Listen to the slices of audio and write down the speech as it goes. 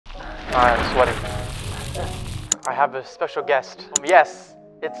I'm sweating. I have a special guest. Yes,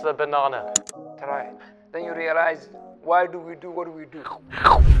 it's a banana. Try. Then you realize, why do we do what we do?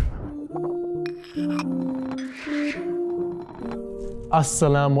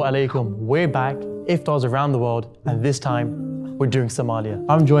 Assalamu alaikum. We're back, iftars around the world, and this time we're doing Somalia.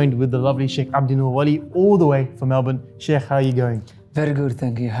 I'm joined with the lovely Sheikh Abdinur Wali, all the way from Melbourne. Sheikh, how are you going? Very good,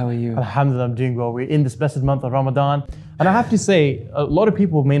 thank you. How are you? Alhamdulillah, I'm doing well. We're in this blessed month of Ramadan. And I have to say, a lot of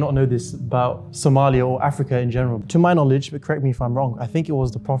people may not know this about Somalia or Africa in general. To my knowledge, but correct me if I'm wrong, I think it was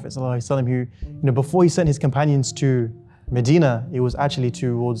the Prophet ﷺ who, before he sent his companions to Medina, it was actually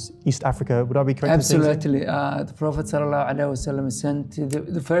towards East Africa. Would I be correct? Absolutely. The Prophet ﷺ sent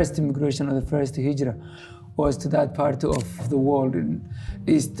the first immigration or the first hijrah was to that part of the world in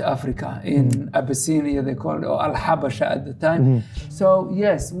East Africa, in Abyssinia, they called it, or Al-Habasha at the time. So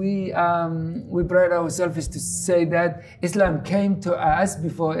yes, we pride ourselves to say that Islam came to us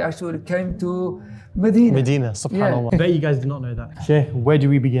before it actually came to Medina. Medina, subhanAllah. I bet you guys do not know that. Sheikh, where do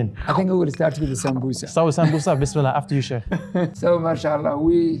we begin? I think we will start with the Sambusa. Start with Sambusa, Bismillah, after you, Sheikh. So, mashallah,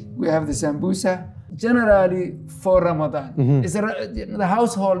 we have the Sambusa. Generally for Ramadan. The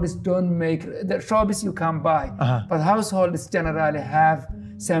households don't make, the shops you can buy, but households generally have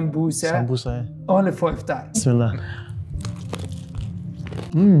Sambusa, only for Iftar. Bismillah.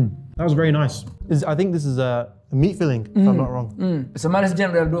 That was very nice. I think this is a meat filling, if I'm not wrong. Somalis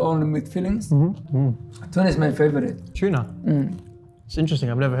generally do only meat fillings. Tuna is my favorite. Tuna? It's interesting,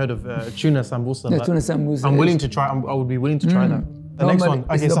 I've never heard of tuna Sambusa. The tuna Sambusa. I'm willing to try, I would be willing to try that. The next one.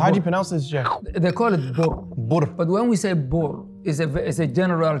 Okay, so how do you pronounce this, Sheikh? They call it Buur. Buur. But when we say Buur, it's a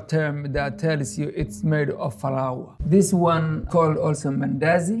general term that tells you it's made of flour. This one called also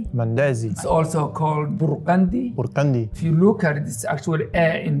Mandazi. Mandazi. It's also called Burqandi. Burqandi. If you look at it, it's actually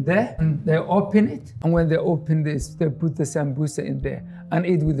air in there, and they open it. And when they open this, they put the Sambusa in there and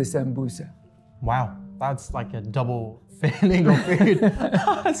eat with the Sambusa. Wow, that's like a double filling of food.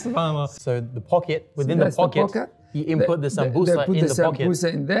 So the pocket, within the pocket, you input the Sambusa in the pocket. They put the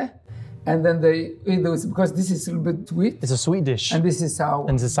Sambusa in there, and then they eat those, because this is a little bit sweet. It's a sweet dish. And this is sour.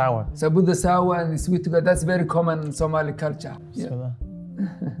 And it's sour. So put the sour and the sweet together. That's very common in Somali culture. Yeah.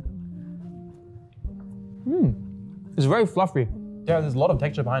 It's very fluffy. Yeah, there's a lot of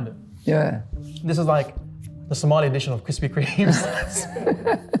texture behind it. Yeah. This is like the Somali edition of Krispy Kremes.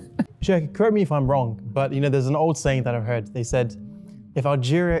 Sheikh, correct me if I'm wrong, but there's an old saying that I've heard. They said, if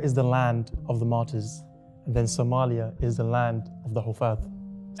Algeria is the land of the martyrs, then Somalia is the land of the Hufath.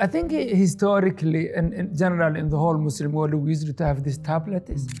 I think historically and generally in the whole Muslim world, we used to have these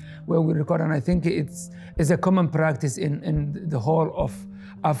tablets where we record, and I think it's a common practice in the whole of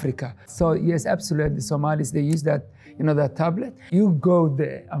Africa. So yes, absolutely, the Somalis, they use that, that tablet. You go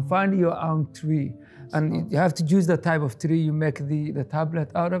there and find your own tree, and you have to choose the type of tree, you make the tablet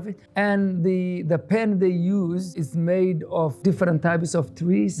out of it. And the pen they use is made of different types of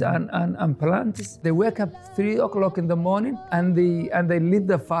trees and plants. They wake up 3 o'clock in the morning and they lit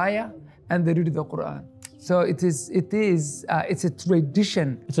the fire and they read the Quran. So it's a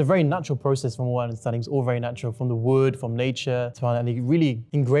tradition. It's a very natural process from what I understand. It's all very natural, from the wood, from nature, and it really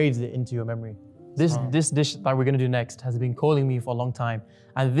engraves it into your memory. This dish that we're gonna do next has been calling me for a long time.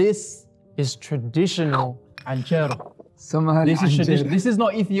 And this is traditional Anjero. Somali Anjero. This is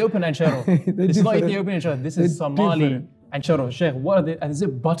not Ethiopian Anjero. This is not Ethiopian Anjero. This is Somali Anjero. Sheikh, what are they? And is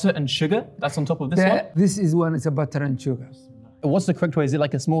it butter and sugar that's on top of this one? This is one, it's a butter and sugar. What's the correct way? Is it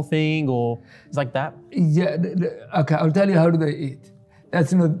like a small thing or it's like that? Yeah, okay, I'll tell you how do they eat.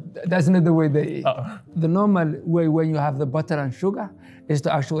 That's not the way they eat. The normal way when you have the butter and sugar is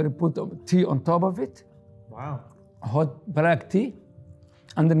to actually put tea on top of it. Wow. Hot black tea.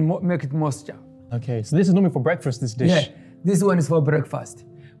 And then make it moisture. Okay, so this is normally for breakfast, this dish? Yeah, this one is for breakfast.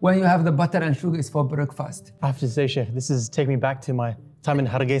 When you have the butter and sugar, it's for breakfast. I have to say, Sheikh, this is taking me back to my time in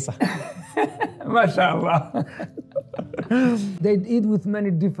Hargeisa. MashaAllah. They eat with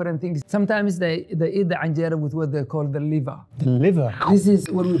many different things. Sometimes they eat the Anjero with what they call the liver. The liver? This is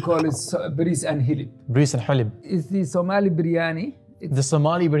what we call Bariis and Hilib. Bariis and Hilib. It's the Somali biryani. The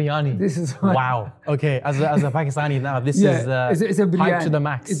Somali biryani. This is wow. Okay, as a Pakistani now, this is it's a biryani. Hype to the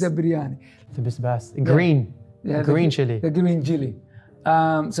max. It's a biryani. The best. Green. Yeah, green chili. The green chili.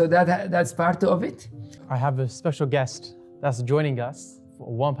 So that's part of it. I have a special guest that's joining us for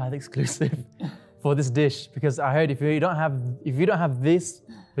OnePath exclusive for this dish, because I heard if you don't have this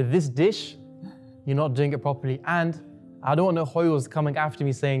with this dish, you're not doing it properly. And I don't want no hoyos coming after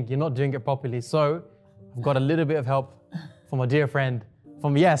me saying you're not doing it properly. So I've got a little bit of help from a dear friend,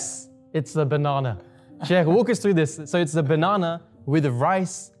 it's a banana. Sheikh, walk us through this. So it's a banana with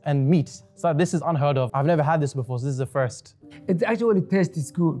rice and meat. So this is unheard of. I've never had this before, so this is the first. It actually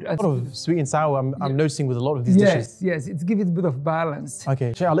tastes good. A lot of sweet and sour I'm noticing with a lot of these dishes. Yes, it gives it a bit of balance.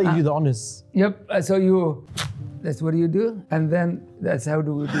 Okay, Sheikh, I'll let you do the honors. Yep, so that's what you do, and then that's how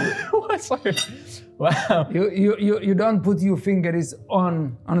do we do it. What? Sorry. Wow. You don't put your fingers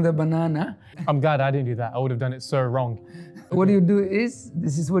on the banana. I'm glad I didn't do that. I would have done it so wrong. What you do is,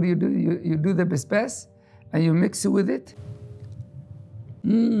 this is what you do. You do the bispas, and you mix it with it.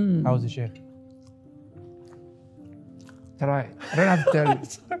 How was it, Sheikh? Try. I don't have to tell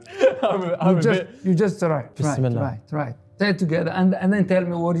you. You just try. Try. Say it together, and then tell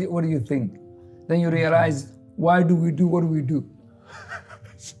me what do you think. Then you realize, why do we do what we do?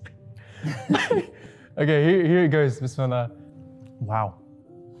 Okay, here it goes. Bismillah. Wow.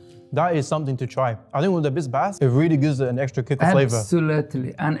 That is something to try. I think with the bisbas, it really gives it an extra kick of flavor.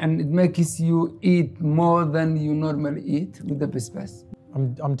 Absolutely. And it makes you eat more than you normally eat with the bisbas.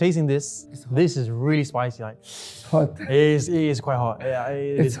 I'm tasting this. This is really spicy. Like, it's hot. It is quite hot. Yeah,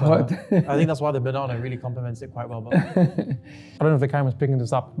 it's hot. I think that's why the banana really complements it quite well. But I don't know if the camera's picking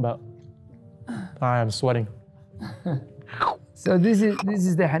this up, but I am sweating. So this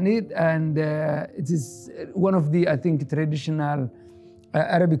is the Haneed, and it is one of the, I think, traditional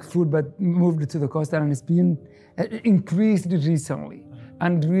Arabic food, but moved to the coastal, and it's been increased recently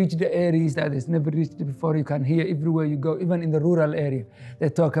and reached the areas that it's never reached before. You can hear everywhere you go, even in the rural area, they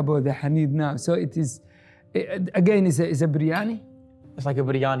talk about the Haneed now. So it is, again, it's a biryani. It's like a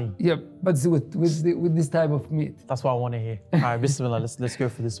biryani. Yeah, but with this type of meat. That's what I want to hear. All right, bismillah, let's go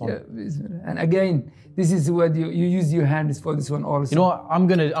for this one. Yeah, bismillah. And again, this is what you use your hands for this one also. You know what? I'm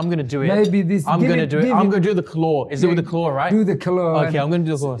gonna do it. Maybe this. I'm gonna do the claw. Is it with the claw, right? Do the claw. Okay, I'm gonna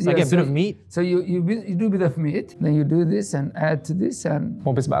do the claw. So I get a bit of meat. So you do a bit of meat, then you do this and add to this and.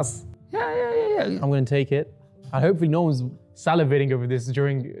 More bisbas. Yeah. I'm gonna take it, and hopefully no one's salivating over this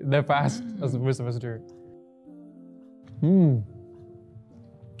during their fast, as most of us do.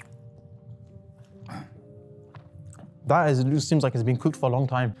 It seems like it's been cooked for a long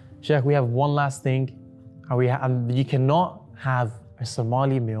time. Sheikh, we have one last thing, and you cannot have a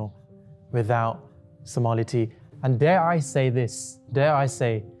Somali meal without Somali tea. And dare I say this,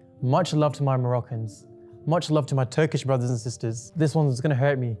 much love to my Moroccans, much love to my Turkish brothers and sisters. This one's gonna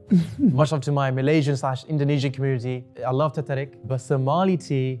hurt me. Much love to my Malaysian/Indonesian community. I love Tatarik, but Somali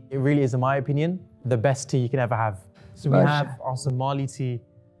tea, it really is, in my opinion, the best tea you can ever have. So we have our Somali tea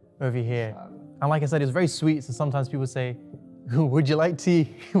over here. And like I said, it's very sweet, so sometimes people say, would you like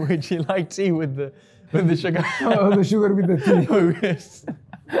tea? Would you like tea with the sugar? Oh, the sugar with the tea. Oh, yes.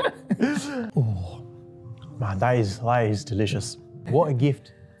 Oh, man, that is delicious. What a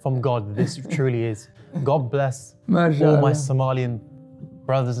gift from God this truly is. God bless all my Somalian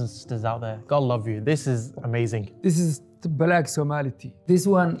brothers and sisters out there. God love you. This is amazing. This is the black Somali tea. This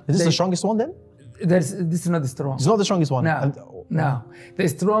one... Is this the strongest one then? This is not the strong. It's not the strongest one? No. The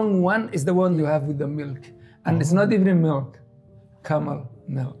strong one is the one you have with the milk. And it's not even milk. Camel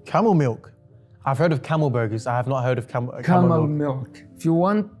milk. Camel milk? I've heard of camel burgers. I have not heard of camel milk. If you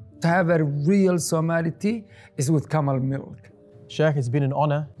want to have a real Somali tea, it's with camel milk. Sheikh, it's been an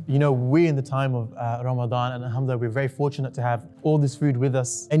honor. You know, we're in the time of Ramadan, and alhamdulillah, we're very fortunate to have all this food with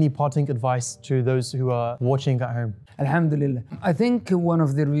us. Any parting advice to those who are watching at home? Alhamdulillah. I think one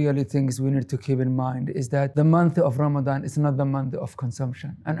of the really things we need to keep in mind is that the month of Ramadan is not the month of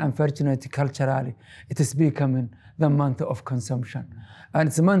consumption. And unfortunately, culturally, it is becoming the month of consumption. And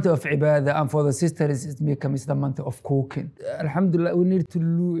it's a month of ibadah, and for the sisters, it's the month of cooking. Alhamdulillah, we need to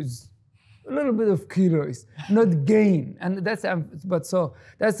lose a little bit of kilos, not gain. And that's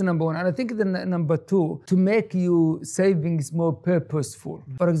number one. And I think the number two, to make your savings more purposeful.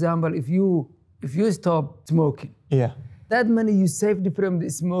 For example, if you stop smoking, that money you saved from the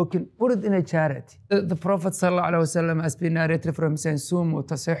smoking, put it in a charity. The Prophet ﷺ has been narrated from saying, Sumu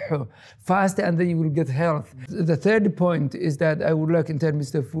tasihhu, fast and then you will get health. The third point is that I would like in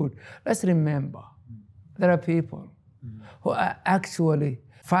terms of food, let's remember, there are people who are actually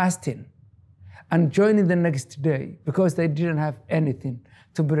fasting and joining the next day because they didn't have anything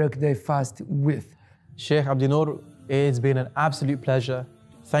to break their fast with. Sheikh Abdinoor, it's been an absolute pleasure.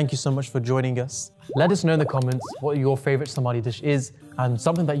 Thank you so much for joining us. Let us know in the comments what your favorite Somali dish is and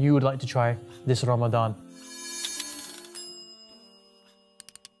something that you would like to try this Ramadan.